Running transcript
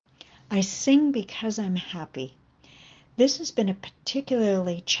I sing because I'm happy. This has been a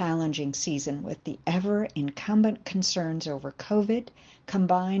particularly challenging season with the ever incumbent concerns over COVID,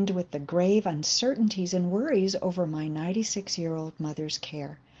 combined with the grave uncertainties and worries over my 96-year-old mother's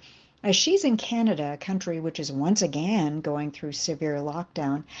care. As she's in Canada, a country which is once again going through severe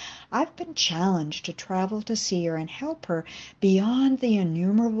lockdown, I've been challenged to travel to see her and help her beyond the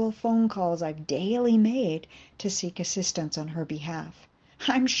innumerable phone calls I've daily made to seek assistance on her behalf.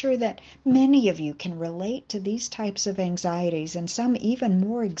 I'm sure that many of you can relate to these types of anxieties, and some even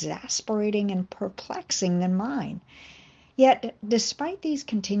more exasperating and perplexing than mine. Yet, despite these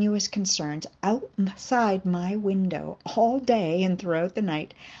continuous concerns, outside my window all day and throughout the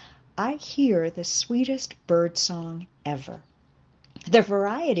night, I hear the sweetest bird song ever. The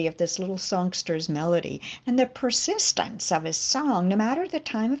variety of this little songster's melody and the persistence of his song, no matter the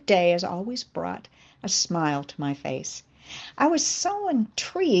time of day, has always brought a smile to my face. I was so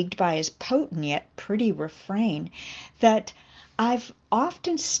intrigued by his potent yet pretty refrain that I've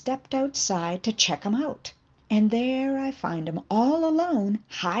often stepped outside to check him out. And there I find him all alone,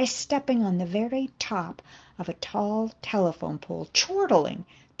 high stepping on the very top of a tall telephone pole, chortling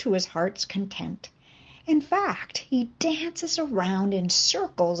to his heart's content. In fact, he dances around in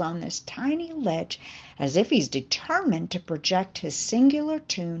circles on this tiny ledge as if he's determined to project his singular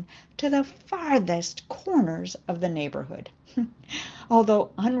tune to the farthest corners of the neighborhood. Although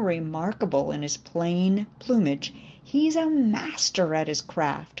unremarkable in his plain plumage, he's a master at his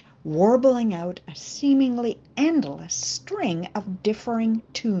craft, warbling out a seemingly endless string of differing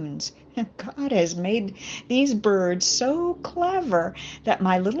tunes. God has made these birds so clever that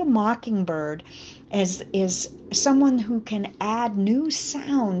my little mockingbird is someone who can add new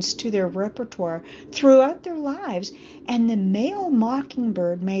sounds to their repertoire throughout their lives, and the male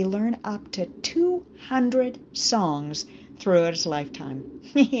mockingbird may learn up to 200 songs throughout his lifetime.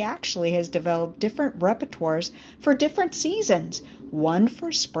 He actually has developed different repertoires for different seasons, one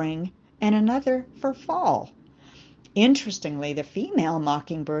for spring and another for fall. Interestingly, the female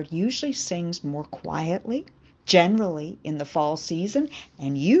mockingbird usually sings more quietly, generally in the fall season,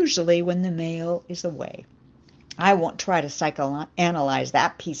 and usually when the male is away. I won't try to psychoanalyze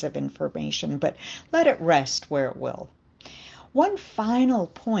that piece of information, but let it rest where it will. One final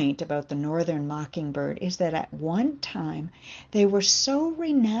point about the northern mockingbird is that at one time they were so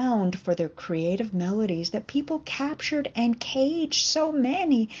renowned for their creative melodies that people captured and caged so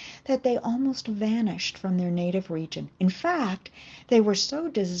many that they almost vanished from their native region. In fact, they were so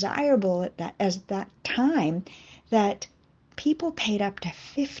desirable at that time that people paid up to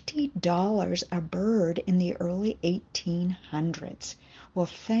 $50 a bird in the early 1800s. Well,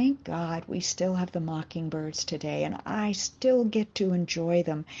 thank God we still have the mockingbirds today, and I still get to enjoy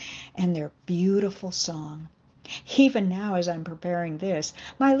them and their beautiful song. Even now, as I'm preparing this,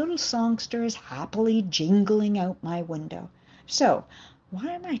 my little songster is happily jingling out my window. So, why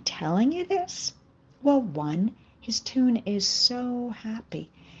am I telling you this? Well, one, his tune is so happy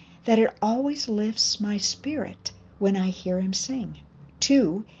that it always lifts my spirit when I hear him sing.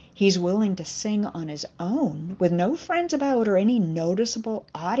 Two, he's willing to sing on his own with no friends about or any noticeable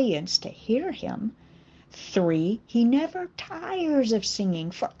audience to hear him. Three, he never tires of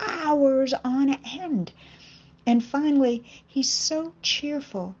singing for hours on end. And finally, he's so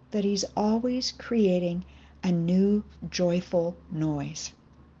cheerful that he's always creating a new joyful noise.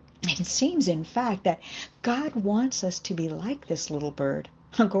 It seems, in fact, that God wants us to be like this little bird.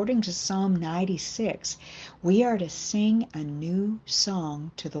 According to Psalm 96, we are to sing a new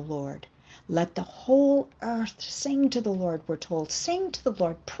song to the Lord. Let the whole earth sing to the Lord, we're told. Sing to the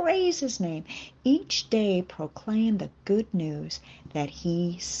Lord, praise his name. Each day proclaim the good news that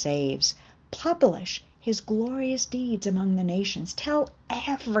he saves. Publish his glorious deeds among the nations. Tell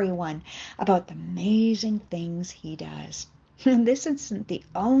everyone about the amazing things he does. This isn't the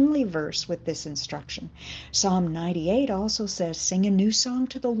only verse with this instruction. Psalm 98 also says, sing a new song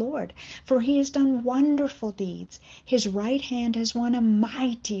to the Lord, for he has done wonderful deeds. His right hand has won a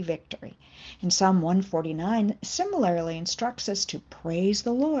mighty victory. And Psalm 149 similarly instructs us to praise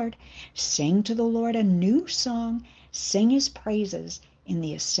the Lord, sing to the Lord a new song, sing his praises in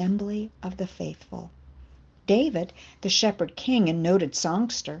the assembly of the faithful. David, the shepherd king and noted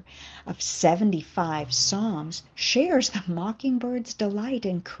songster of 75 psalms, shares the mockingbird's delight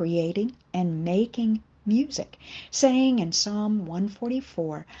in creating and making music, saying in Psalm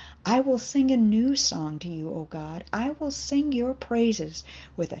 144, I will sing a new song to you, O God. I will sing your praises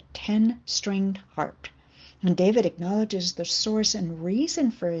with a 10-stringed harp. And David acknowledges the source and reason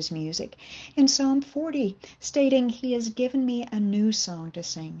for his music in Psalm 40, stating, he has given me a new song to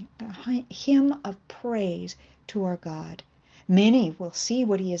sing, a hymn of praise to our God. Many will see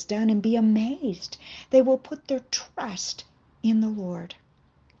what he has done and be amazed. They will put their trust in the Lord.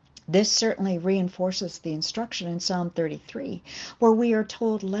 This certainly reinforces the instruction in Psalm 33, where we are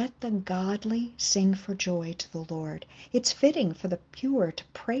told, "Let the godly sing for joy to the Lord." It's fitting for the pure to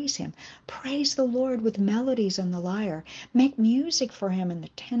praise him. Praise the Lord with melodies on the lyre. Make music for him in the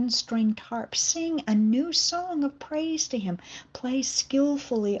 10-stringed harp. Sing a new song of praise to him. Play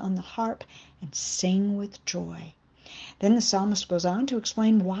skillfully on the harp and sing with joy. Then the psalmist goes on to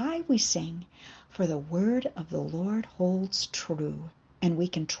explain why we sing. For the word of the Lord holds true, and we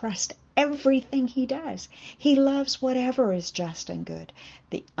can trust everything he does. He loves whatever is just and good.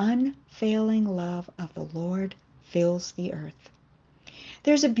 The unfailing love of the Lord fills the earth.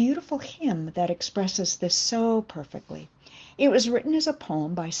 There's a beautiful hymn that expresses this so perfectly. It was written as a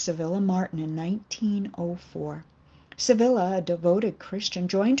poem by Civilla Martin in 1904. Civilla, a devoted Christian,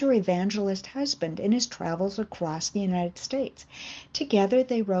 joined her evangelist husband in his travels across the United States. Together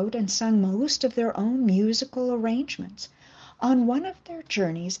they wrote and sung most of their own musical arrangements. On one of their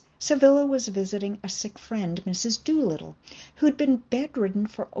journeys, Civilla was visiting a sick friend, Mrs. Doolittle, who'd been bedridden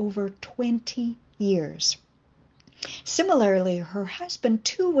for over 20 years. Similarly, her husband,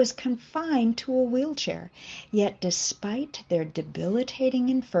 too, was confined to a wheelchair. Yet despite their debilitating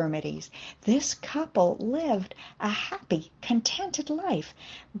infirmities, this couple lived a happy, contented life,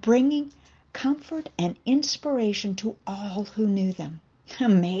 bringing comfort and inspiration to all who knew them.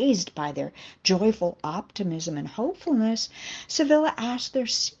 Amazed by their joyful optimism and hopefulness, Civilla asked their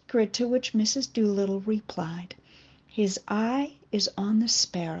secret, to which Mrs. Doolittle replied, "His eye is on the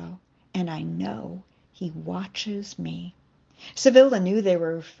sparrow, and I know he watches me." Civilla knew they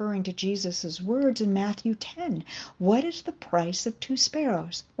were referring to Jesus' words in Matthew 10. "What is the price of 2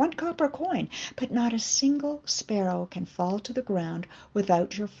 sparrows? 1 copper coin. But not a single sparrow can fall to the ground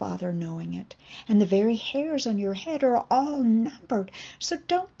without your Father knowing it. And the very hairs on your head are all numbered. So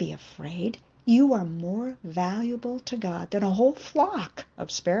don't be afraid. You are more valuable to God than a whole flock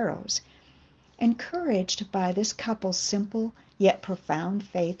of sparrows." Encouraged by this couple's simple yet profound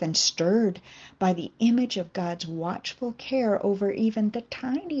faith, and stirred by the image of God's watchful care over even the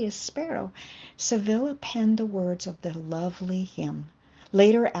tiniest sparrow, Civilla penned the words of the lovely hymn,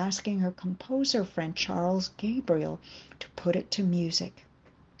 later asking her composer friend Charles Gabriel to put it to music.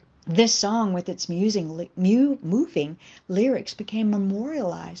 This song, with its moving lyrics, became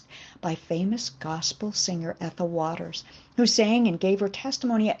memorialized by famous gospel singer Ethel Waters, who sang and gave her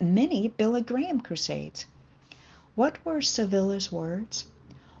testimony at many Billy Graham crusades. What were Civilla's words?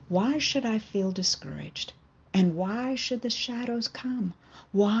 "Why should I feel discouraged? And why should the shadows come?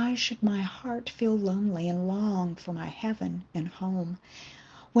 Why should my heart feel lonely and long for my heaven and home?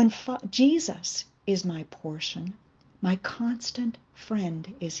 When Jesus is my portion, my constant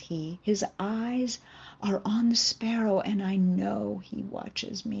friend is he. His eyes are on the sparrow, and I know he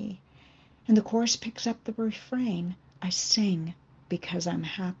watches me." And the chorus picks up the refrain, "I sing because I'm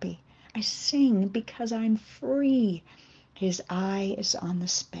happy. I sing because I'm free. His eye is on the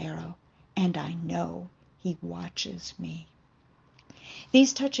sparrow, and I know he watches me."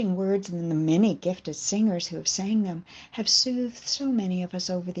 These touching words and the many gifted singers who have sang them have soothed so many of us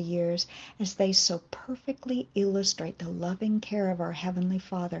over the years, as they so perfectly illustrate the loving care of our Heavenly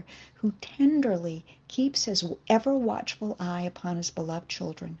Father, who tenderly keeps his ever-watchful eye upon his beloved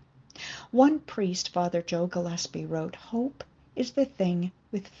children. One priest, Father Joe Gillespie, wrote, "Hope is the thing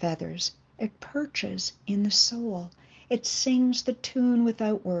with feathers. It perches in the soul. It sings the tune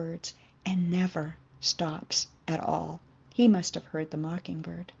without words and never stops at all." He must have heard the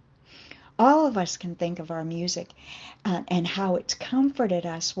mockingbird. All of us can think of our music and how it's comforted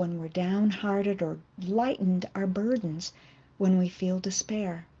us when we're downhearted, or lightened our burdens when we feel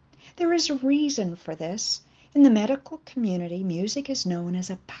despair. There is a reason for this. In the medical community, music is known as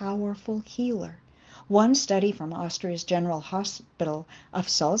a powerful healer. One study from Austria's General Hospital of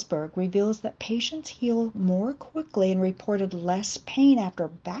Salzburg reveals that patients heal more quickly and reported less pain after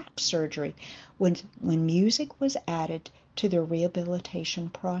back surgery when music was added to their rehabilitation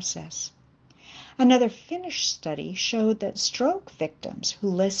process. Another Finnish study showed that stroke victims who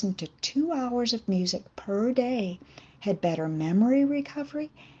listened to 2 hours of music per day had better memory recovery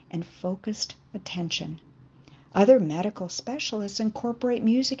and focused attention. Other medical specialists incorporate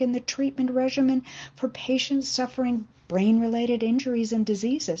music in the treatment regimen for patients suffering brain-related injuries and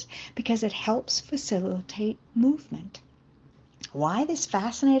diseases because it helps facilitate movement. Why this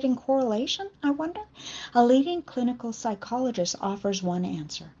fascinating correlation, I wonder? A leading clinical psychologist offers one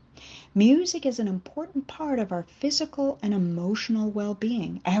answer. Music is an important part of our physical and emotional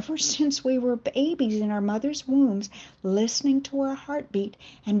well-being. Ever since we were babies in our mother's wombs, listening to our heartbeat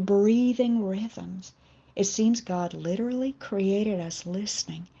and breathing rhythms, It seems God literally created us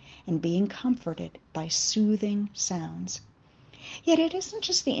listening and being comforted by soothing sounds. Yet it isn't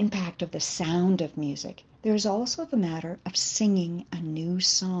just the impact of the sound of music. There is also the matter of singing a new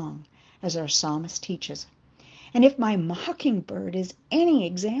song, as our psalmist teaches. And if my mockingbird is any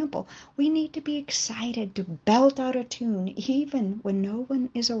example, we need to be excited to belt out a tune even when no one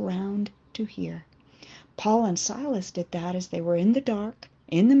is around to hear. Paul and Silas did that as they were in the dark,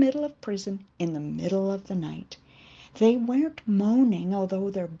 in the middle of prison, in the middle of the night. They weren't moaning, although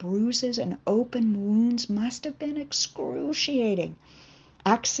their bruises and open wounds must have been excruciating.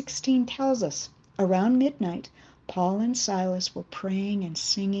 Acts 16 tells us, around midnight, Paul and Silas were praying and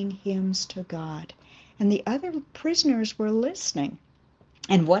singing hymns to God, and the other prisoners were listening.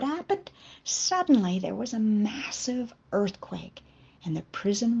 And what happened? Suddenly there was a massive earthquake, and the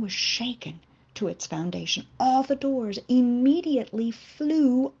prison was shaken to its foundation. All the doors immediately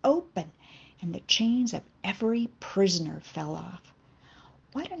flew open, and the chains of every prisoner fell off.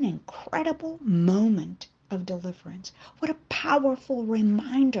 What an incredible moment of deliverance. What a powerful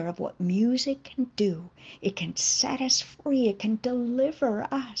reminder of what music can do. It can set us free. It can deliver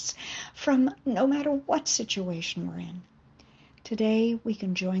us from no matter what situation we're in. Today we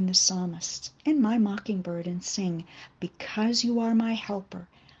can join the psalmists and my mockingbird and sing, "Because you are my helper,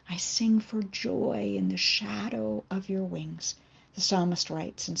 I sing for joy in the shadow of your wings." The psalmist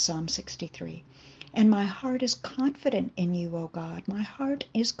writes in Psalm 63. And my heart is confident in you, O God. My heart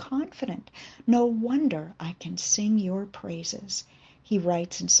is confident. No wonder I can sing your praises. He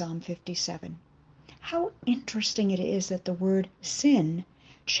writes in Psalm 57. How interesting it is that the word sin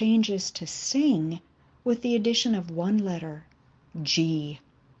changes to sing with the addition of one letter, G.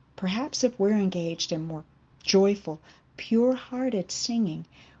 Perhaps if we're engaged in more joyful, pure-hearted singing,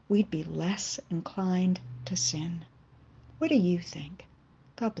 we'd be less inclined to sin. What do you think?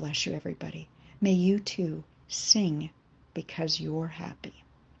 God bless you, everybody. May you too sing because you're happy,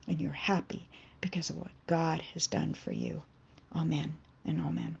 and you're happy because of what God has done for you. Amen and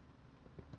amen.